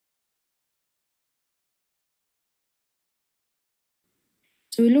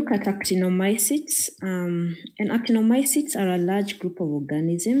So we look at actinomycetes, and actinomycetes are a large group of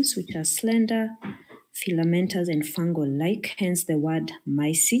organisms which are slender, filamentous, and fungal-like, hence the word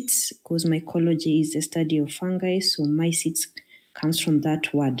mycetes, because mycology is the study of fungi, so mycetes comes from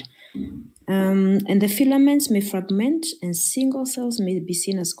that word. And the filaments may fragment, and single cells may be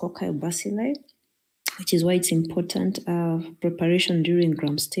seen as cocci or bacilli, which is why it's important preparation during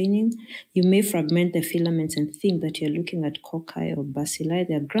gram staining. You may fragment the filaments and think that you're looking at cocci or bacilli.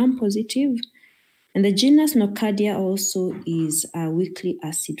 They're gram positive. And the genus Nocardia also is weakly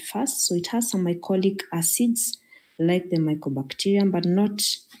acid fast. So it has some mycolic acids like the Mycobacterium, but not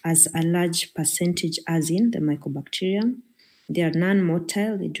as a large percentage as in the Mycobacterium. They are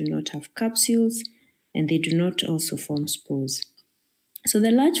non-motile, they do not have capsules, and they do not also form spores. So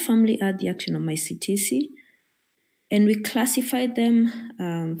the large family are the Actinomycetaceae, and we classify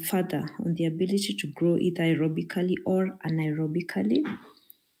them further on the ability to grow either aerobically or anaerobically.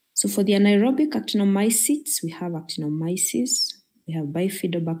 So for the anaerobic actinomycetes, we have actinomyces, we have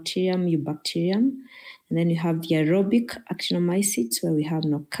bifidobacterium, eubacterium, and then you have the aerobic actinomycetes where we have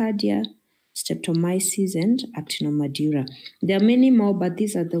Nocardia, Streptomyces, and Actinomadura. There are many more, but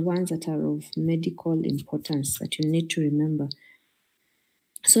these are the ones that are of medical importance that you need to remember.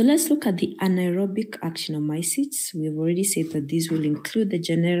 So let's look at the anaerobic actinomycetes. We've already said that these will include the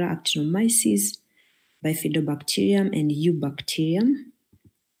genera Actinomyces, Bifidobacterium, and Eubacterium.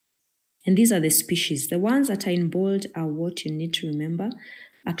 And these are the species. The ones that are in bold are what you need to remember.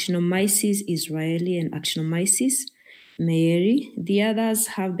 Actinomyces israeli and Actinomyces meyeri. The others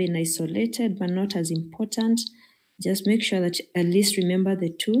have been isolated, but not as important. Just make sure that at least remember the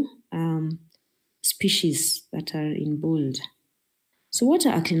two species that are in bold. So what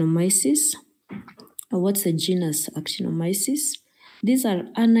are actinomyces? Or what's the genus Actinomyces? These are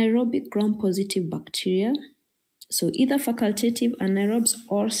anaerobic gram-positive bacteria. So either facultative anaerobes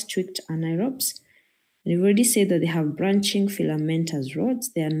or strict anaerobes. And we've already said that they have branching filamentous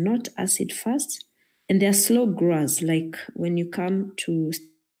rods. They are not acid-fast, and they are slow growers. Like when you come to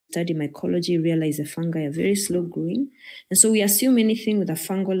study mycology, you realize the fungi are very slow growing. And so we assume anything with a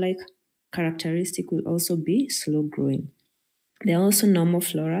fungal-like characteristic will also be slow growing. They are also normal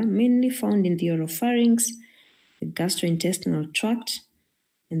flora, mainly found in the oropharynx, the gastrointestinal tract,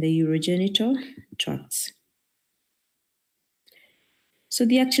 and the urogenital tracts. So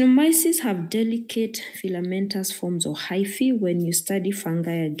the actinomyces have delicate filamentous forms or hyphae. When you study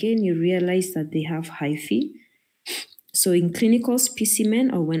fungi again, you realize that they have hyphae. So in clinical specimen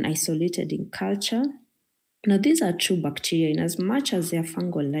or when isolated in culture, now these are true bacteria. In as much as they are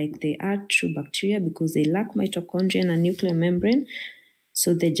fungal-like, they are true bacteria because they lack mitochondria and nuclear membrane.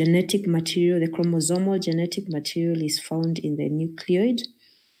 So the genetic material, the chromosomal genetic material is found in the nucleoid.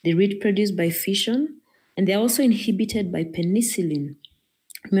 They reproduce by fission, and they're also inhibited by penicillin.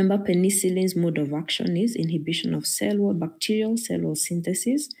 Remember, penicillin's mode of action is inhibition of bacterial cell wall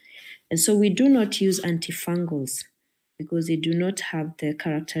synthesis. And so we do not use antifungals because they do not have the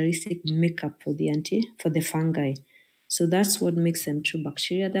characteristic makeup for the fungi. So that's what makes them true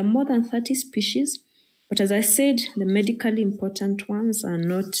bacteria. There are more than 30 species. But as I said, the medically important ones are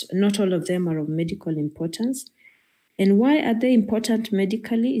not all of them are of medical importance. And why are they important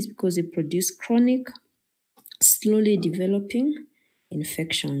medically? Is because they produce chronic, slowly developing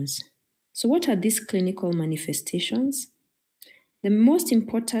infections. So what are these clinical manifestations? The most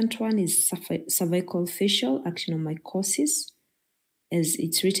important one is cervical facial actinomycosis. As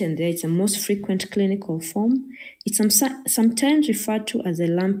it's written there, it's the most frequent clinical form. It's sometimes referred to as a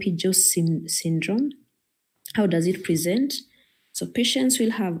lumpy jaw syndrome. How does it present? So patients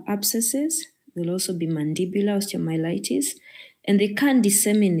will have abscesses. There will also be mandibular osteomyelitis, and they can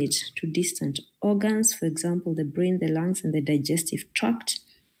disseminate to distant organs, for example, the brain, the lungs, and the digestive tract,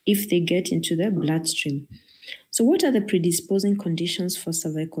 if they get into the bloodstream. So what are the predisposing conditions for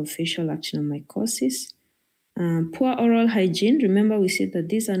cervical facial actinomycosis? Poor oral hygiene. Remember, we said that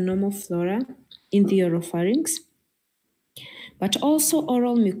these are normal flora in the oropharynx, but also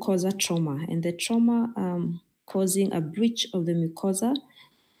oral mucosa trauma, and the trauma causing a breach of the mucosa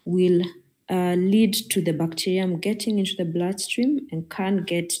will lead to the bacterium getting into the bloodstream and can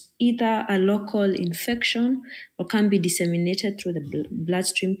get either a local infection or can be disseminated through the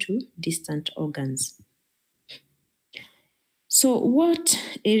bloodstream to distant organs. So what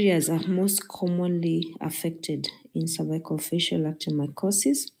areas are most commonly affected in cervical facial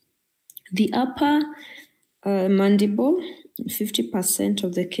actinomycosis? The upper mandible, 50%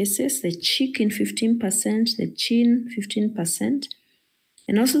 of the cases, the cheek in 15%, the chin 15%,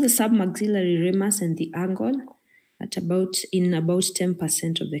 and also the submaxillary ramus and the angle in about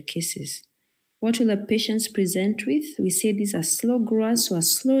 10% of the cases. What will the patients present with? We say these are slow growers, or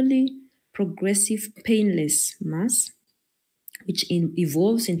slowly progressive painless mass, which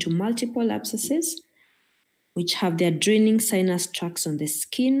evolves into multiple abscesses, which have their draining sinus tracts on the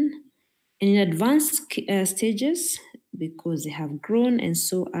skin. And in advanced stages, because they have grown and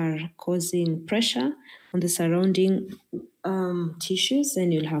so are causing pressure on the surrounding tissues,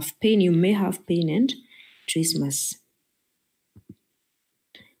 then you'll have pain. You may have pain and trismus.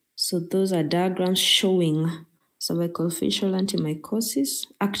 So those are diagrams showing cervical facial antimycosis,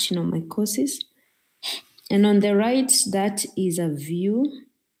 actinomycosis. And on the right, that is a view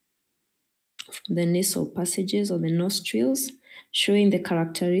from the nasal passages or the nostrils, showing the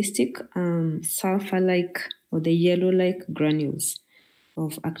characteristic sulfur-like or the yellow-like granules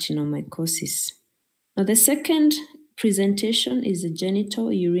of actinomycosis. Now, the second presentation is the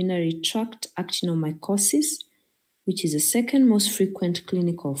genital urinary tract actinomycosis, which is the second most frequent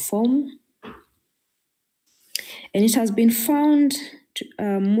clinical form. And it has been found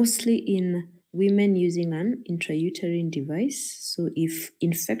mostly in women using an intrauterine device. So if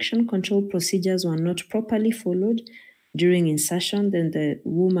infection control procedures were not properly followed during insertion, then the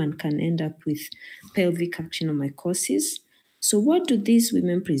woman can end up with pelvic actinomycosis. So what do these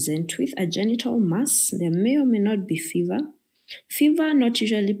women present with? A genital mass. There may or may not be fever. Fever not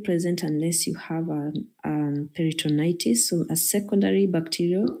usually present unless you have a peritonitis, so a secondary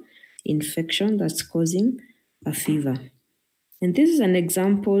bacterial infection that's causing a fever. And this is an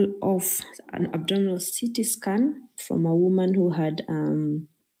example of an abdominal CT scan from a woman who had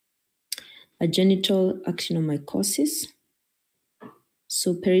a genital actinomycosis.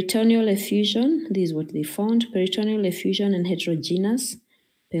 So peritoneal effusion, this is what they found, peritoneal effusion and heterogeneous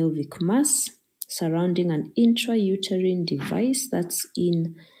pelvic mass surrounding an intrauterine device that's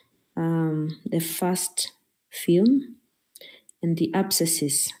in the first film. And the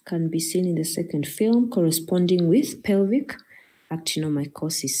abscesses can be seen in the second film corresponding with pelvic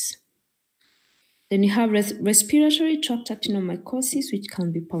actinomycosis. Then you have respiratory tract actinomycosis, which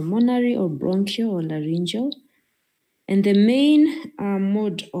can be pulmonary or bronchial or laryngeal. And the main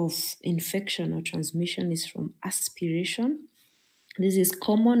mode of infection or transmission is from aspiration. This is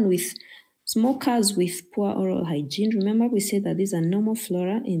common with smokers with poor oral hygiene. Remember, we said that these are normal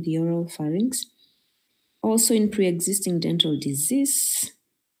flora in the oral pharynx. Also in pre-existing dental disease,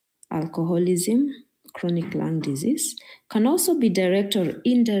 alcoholism, chronic lung disease, can also be direct or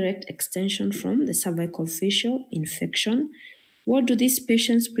indirect extension from the cervical facial infection. What do these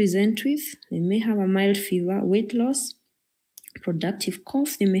patients present with? They may have a mild fever, weight loss, productive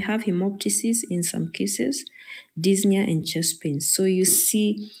cough. They may have hemoptysis in some cases, dyspnea and chest pain. So you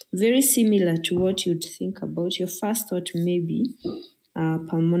see very similar to what you'd think about. Your first thought may be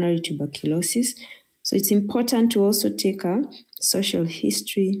pulmonary tuberculosis. So it's important to also take a social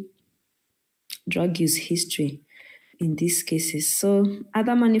history, drug use history in these cases. So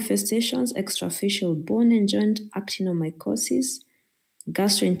other manifestations, extrafacial bone and joint actinomycosis,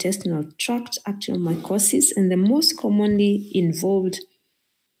 gastrointestinal tract actinomycosis, and the most commonly involved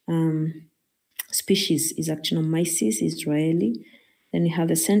species is Actinomyces israeli. Then you have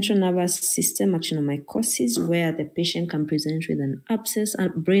the central nervous system actinomycosis, where the patient can present with an abscess, a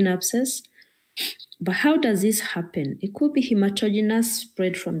brain abscess. But how does this happen? It could be hematogenous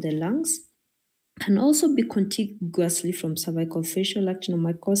spread from the lungs, can also be contiguously from cervical facial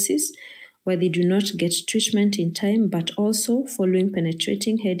actinomycosis, where they do not get treatment in time, but also following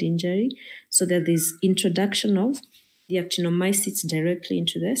penetrating head injury, so that there's introduction of the actinomycetes directly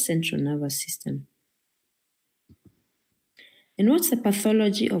into the central nervous system. And what's the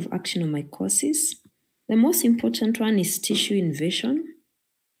pathology of actinomycosis? The most important one is tissue invasion.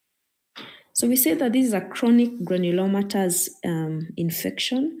 So we say that this is a chronic granulomatous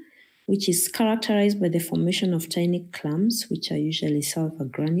infection, which is characterized by the formation of tiny clumps, which are usually sulfur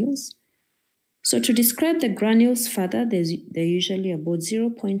granules. So to describe the granules further, they're usually about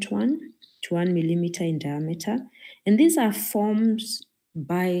 0.1 to 1 millimeter in diameter. And these are formed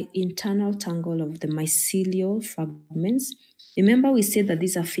by internal tangle of the mycelial fragments. Remember, we said that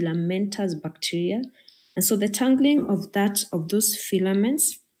these are filamentous bacteria. And so the tangling of those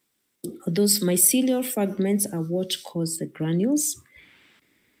filaments, or those mycelial fragments, are what cause the granules.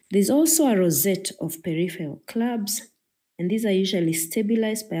 There's also a rosette of peripheral clubs, and these are usually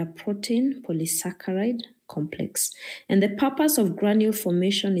stabilized by a protein polysaccharide complex. And the purpose of granule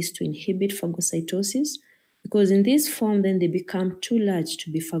formation is to inhibit phagocytosis, because in this form, then they become too large to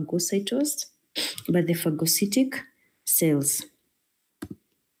be phagocytosed by the phagocytic cells.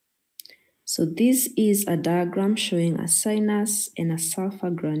 So this is a diagram showing a sinus and a sulfur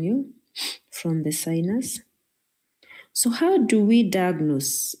granule from the sinus. So how do we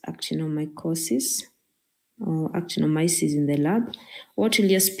diagnose actinomycosis or actinomyces in the lab? What will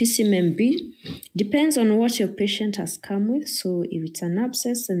your specimen be? Depends on what your patient has come with. So if it's an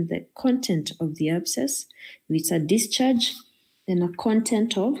abscess, and the content of the abscess. If it's a discharge, then the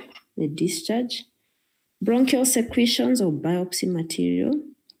content of the discharge. Bronchial secretions or biopsy material.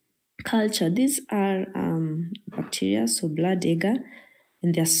 Culture, these are bacteria, so blood agar,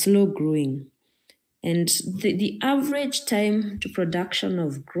 and they're slow growing. And the average time to production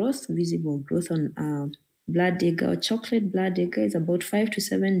of growth, visible growth on blood agar or chocolate blood agar is about 5 to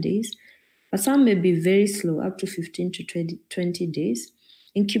 7 days, but some may be very slow, up to 15 to 20 days.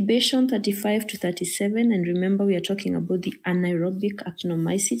 Incubation, 35 to 37, and remember we are talking about the anaerobic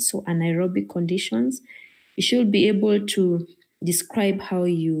actinomycetes, so anaerobic conditions. You should be able to describe how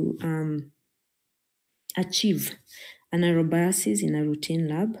you achieve anaerobiosis in a routine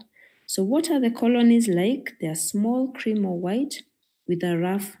lab. So what are the colonies like? They are small, cream or white with a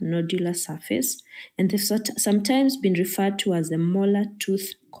rough nodular surface, and they've sometimes been referred to as the molar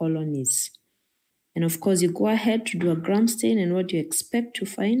tooth colonies. And of course, you go ahead to do a gram stain, and what do you expect to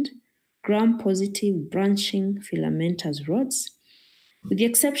find? Gram-positive branching filamentous rods. With the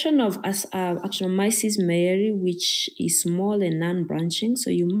exception of Actinomyces mayeri, which is small and non-branching, so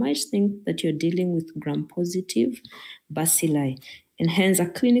you might think that you're dealing with gram-positive bacilli, and hence a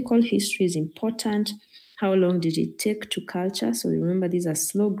clinical history is important. How long did it take to culture? So remember, these are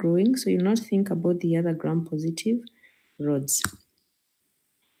slow growing, so you'll not think about the other gram-positive rods.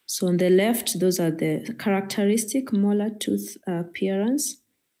 So on the left, those are the characteristic molar tooth appearance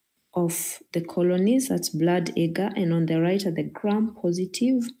of the colonies, that's blood agar, and on the right are the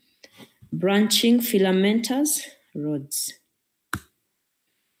gram-positive branching filamentous rods.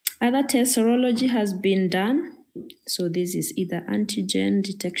 Other test serology has been done. So this is either antigen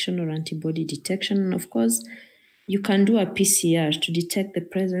detection or antibody detection. And of course, you can do a PCR to detect the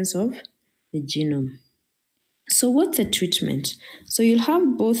presence of the genome. So what's the treatment? So you'll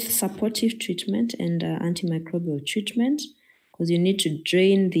have both supportive treatment and antimicrobial treatment, because you need to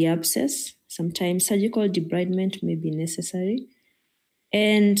drain the abscess. Sometimes surgical debridement may be necessary.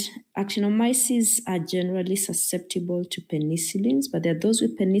 And actinomyces are generally susceptible to penicillins, but there are those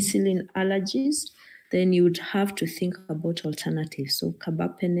with penicillin allergies. Then you would have to think about alternatives. So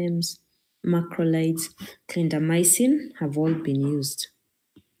carbapenems, macrolides, clindamycin have all been used.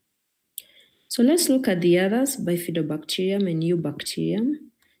 So let's look at the others, Bifidobacterium and Eubacterium.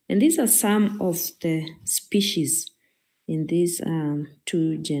 And these are some of the species in these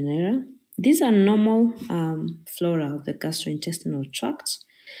two genera. These are normal flora of the gastrointestinal tract,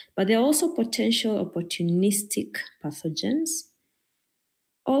 but they're also potential opportunistic pathogens.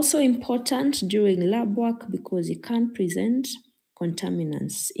 Also important during lab work because it can present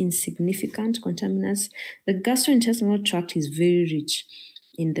contaminants, insignificant contaminants. The gastrointestinal tract is very rich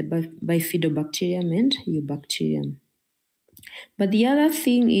in the Bifidobacterium and Eubacterium. But the other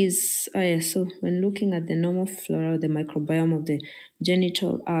thing is, so when looking at the normal flora, the microbiome of the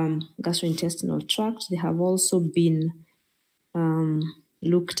genital gastrointestinal tract, they have also been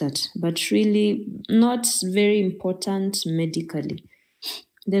looked at, but really not very important medically.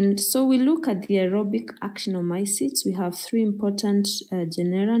 Then, so we look at the aerobic actinomycetes. We have three important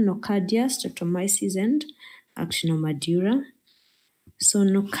genera, Nocardia, Streptomyces, and Actinomadura. So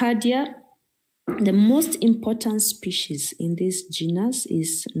Nocardia, the most important species in this genus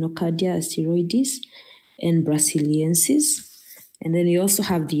is Nocardia asteroides and brasiliensis. And then you also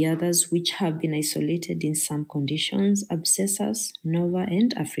have the others which have been isolated in some conditions, Abscessus, Nova,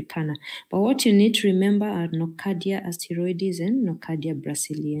 and Africana. But what you need to remember are Nocardia asteroides and Nocardia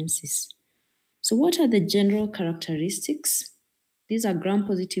brasiliensis. So what are the general characteristics? These are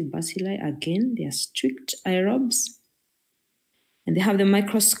gram-positive bacilli. Again, they are strict aerobes. And they have the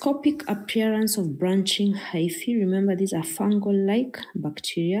microscopic appearance of branching hyphae. Remember, these are fungal-like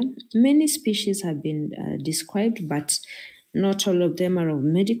bacteria. Many species have been described, but not all of them are of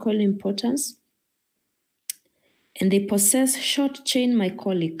medical importance. And they possess short-chain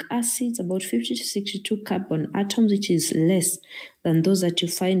mycolic acids, about 50 to 62 carbon atoms, which is less than those that you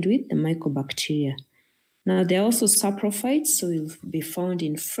find with the mycobacteria. Now, they're also saprophytes, so you'll be found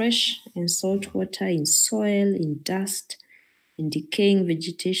in fresh and salt water, in soil, in dust, in decaying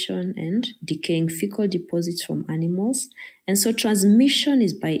vegetation, and decaying fecal deposits from animals. And so transmission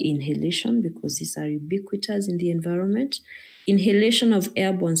is by inhalation, because these are ubiquitous in the environment. Inhalation of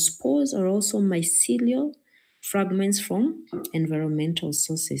airborne spores or also mycelial fragments from environmental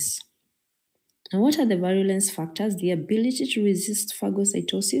sources. And what are the virulence factors? The ability to resist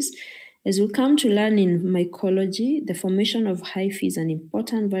phagocytosis. As we'll come to learn in mycology, the formation of hyphae is an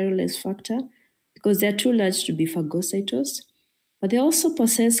important virulence factor. because they are too large to be phagocytosed. But they also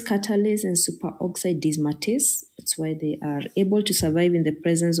possess catalase and superoxide dismutase. That's why they are able to survive in the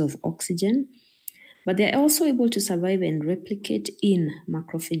presence of oxygen. But they're also able to survive and replicate in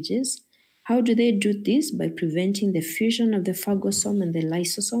macrophages. How do they do this? By preventing the fusion of the phagosome and the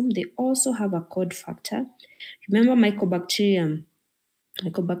lysosome. They also have a cod factor. Remember mycobacterium.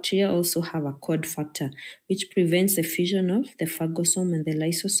 Mycobacteria also have a cod factor, which prevents the fusion of the phagosome and the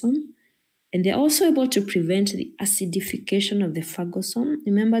lysosome. And they're also able to prevent the acidification of the phagosome.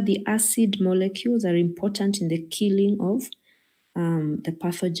 Remember, the acid molecules are important in the killing of the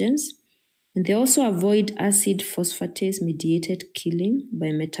pathogens. And they also avoid acid phosphatase-mediated killing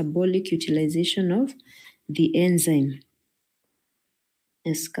by metabolic utilization of the enzyme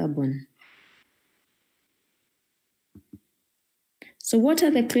S-carbon. So what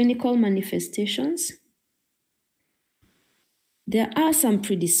are the clinical manifestations? There are some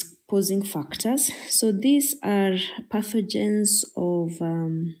predisposing factors. So these are pathogens of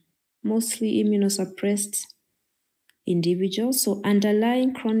mostly immunosuppressed individuals. So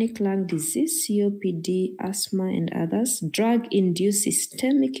underlying chronic lung disease, COPD, asthma, and others. Drug-induced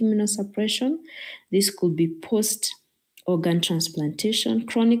systemic immunosuppression. This could be post-organ transplantation.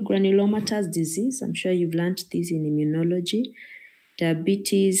 Chronic granulomatous disease. I'm sure you've learned this in immunology.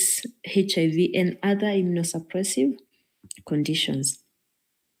 Diabetes, HIV, and other immunosuppressive conditions.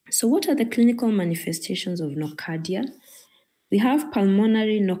 So what are the clinical manifestations of nocardia? We have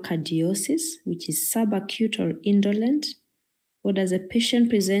pulmonary nocardiosis, which is subacute or indolent. What does a patient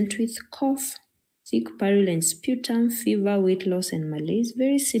present with? Cough, thick purulent sputum, fever, weight loss, and malaise,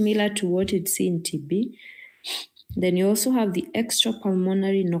 very similar to what you'd see in TB. Then you also have the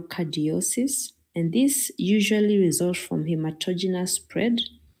extrapulmonary nocardiosis, and this usually results from hematogenous spread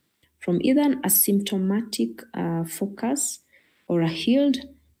from either an asymptomatic focus or a healed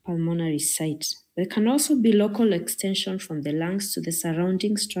pulmonary site. There can also be local extension from the lungs to the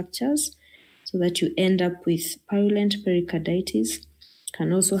surrounding structures so that you end up with purulent pericarditis.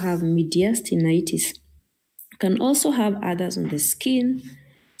 Can also have mediastinitis. Can also have others on the skin,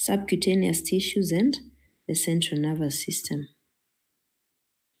 subcutaneous tissues, and the central nervous system.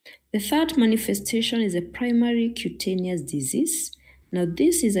 The third manifestation is a primary cutaneous disease. Now,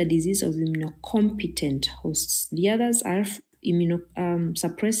 this is a disease of immunocompetent hosts. The others are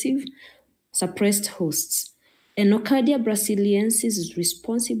suppressed hosts. And Nocardia brasiliensis is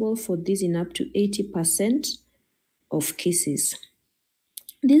responsible for this in up to 80% of cases.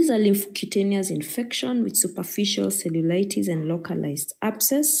 This is a lymphocutaneous infection with superficial cellulitis and localized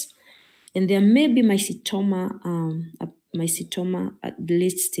abscess. And there may be mycetoma at the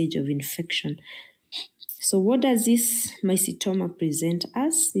late stage of infection. So what does this mycetoma present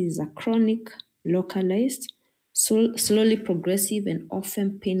as? This is a chronic, localized, slowly progressive, and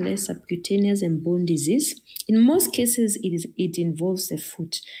often painless subcutaneous and bone disease. In most cases, it involves the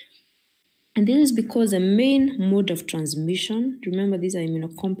foot. And this is because the main mode of transmission, remember these are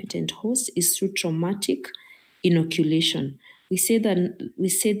immunocompetent hosts, is through traumatic inoculation. We say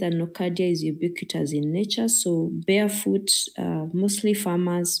that nocardia is ubiquitous in nature, so barefoot, mostly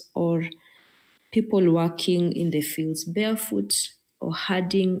farmers or people working in the fields, barefoot or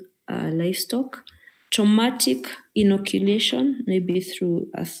herding livestock, traumatic inoculation, maybe through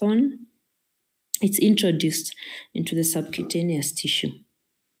a thorn, it's introduced into the subcutaneous tissue.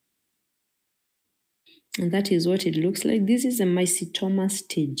 And that is what it looks like. This is a mycetoma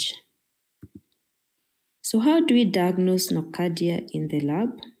stage. So how do we diagnose nocardia in the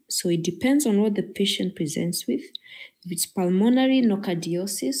lab? So it depends on what the patient presents with. If it's pulmonary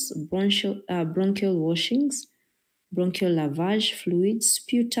nocardiosis, bronchial washings, bronchial lavage, fluids,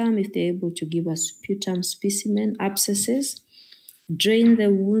 sputum, if they're able to give us sputum specimen, abscesses, drain the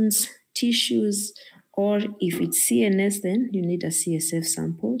wounds, tissues, or if it's CNS, then you need a CSF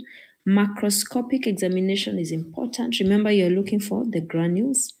sample. Macroscopic examination is important. Remember, you're looking for the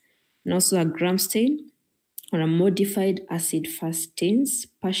granules and also a gram stain or a modified acid-fast stains,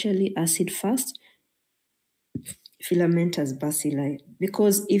 partially acid-fast, filamentous bacilli.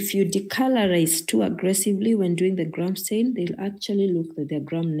 Because if you decolorize too aggressively when doing the gram stain, they'll actually look like they're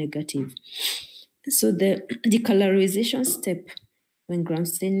gram negative. So the decolorization step when gram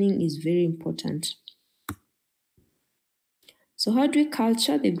staining is very important. So how do we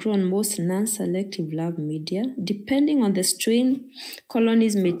culture? They grow on most non-selective lab media. Depending on the strain,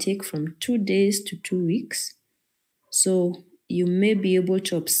 colonies may take from 2 days to 2 weeks. So you may be able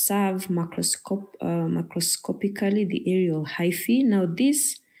to observe macroscopically the aerial hyphae. Now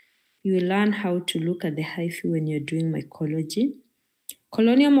this, you will learn how to look at the hyphae when you're doing mycology.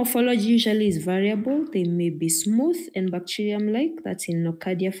 Colonial morphology usually is variable. They may be smooth and bacterium-like, that's in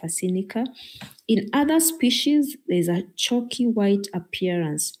Nocardia fascinica. In other species, there's a chalky white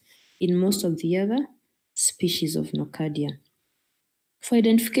appearance in most of the other species of Nocardia. For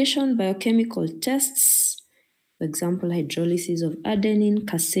identification, biochemical tests, for example, hydrolysis of adenine,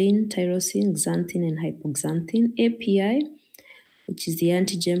 casein, tyrosine, xanthine, and hypoxanthine, API, which is the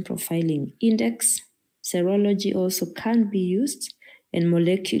antigen profiling index. Serology also can be used, and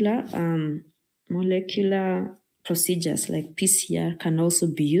molecular procedures like PCR can also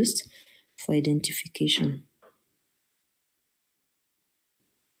be used for identification.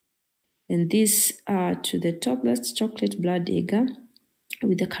 And these are to the top, that's chocolate blood agar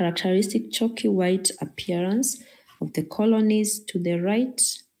with the characteristic chalky white appearance of the colonies. To the right,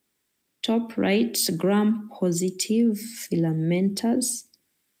 top right, gram-positive filamentous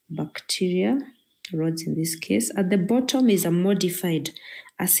bacteria, rods in this case. At the bottom is a modified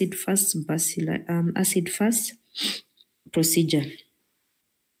acid-fast procedure.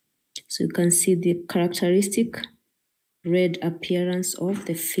 So you can see the characteristic red appearance of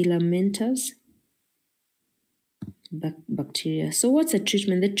the filamentous bacteria. So what's the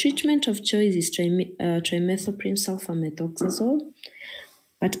treatment? The treatment of choice is trimethoprim sulfamethoxazole,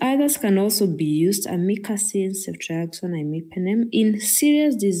 but others can also be used, amikacin, ceftriaxone, imipenem. In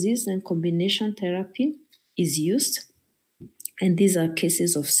serious disease, and combination therapy is used, and these are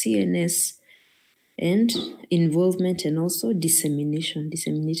cases of CNS and involvement and also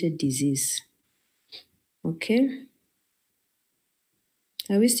disseminated disease. Okay,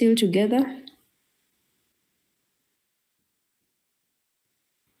 are we still together?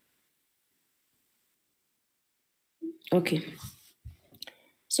 Okay.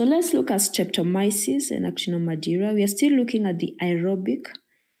 So let's look at Streptomyces and Actinomyces. We are still looking at the aerobic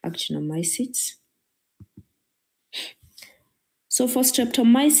Actinomycetes. So for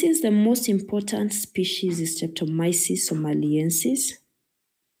Streptomyces, the most important species is Streptomyces somaliensis,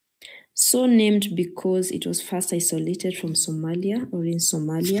 so named because it was first isolated from Somalia or in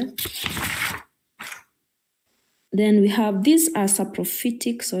Somalia. Then we have, these are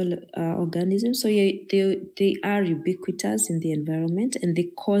saprophytic organisms, so they are ubiquitous in the environment and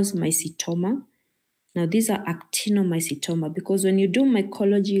they cause mycetoma. Now these are actinomycetoma because when you do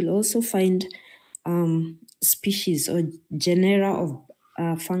mycology, you'll also find species or genera of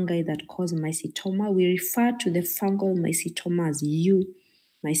fungi that cause mycetoma. We refer to the fungal mycetoma as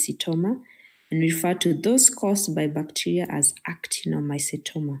eumycetoma and refer to those caused by bacteria as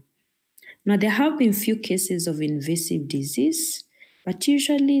actinomycetoma. Now, there have been few cases of invasive disease, but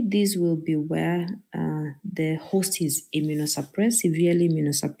usually these will be where the host is immunosuppressed, severely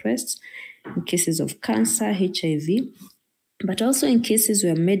immunosuppressed, in cases of cancer, HIV, but also in cases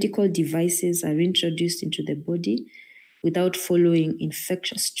where medical devices are introduced into the body without following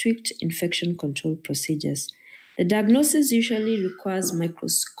strict infection control procedures. The diagnosis usually requires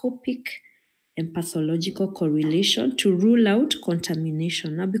microscopic and pathological correlation to rule out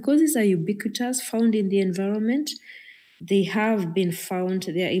contamination. Now, because these are ubiquitous, found in the environment, they have been found,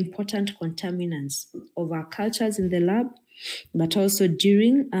 they are important contaminants of our cultures in the lab, but also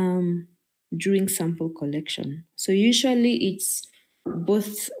during sample collection. So usually it's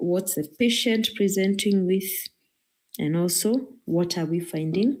both what's the patient presenting with and also what are we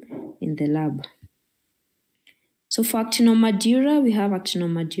finding in the lab. So for Actinomyces, we have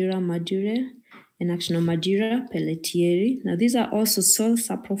Actinomyces madure and Actinomyces pelletieri. Now these are also soil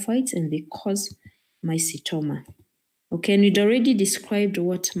saprophytes and they cause mycetoma. Okay, and we'd already described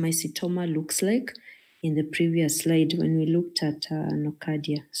what mycetoma looks like in the previous slide when we looked at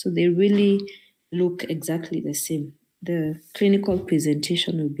Nocardia. So they really look exactly the same. The clinical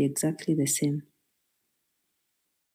presentation will be exactly the same.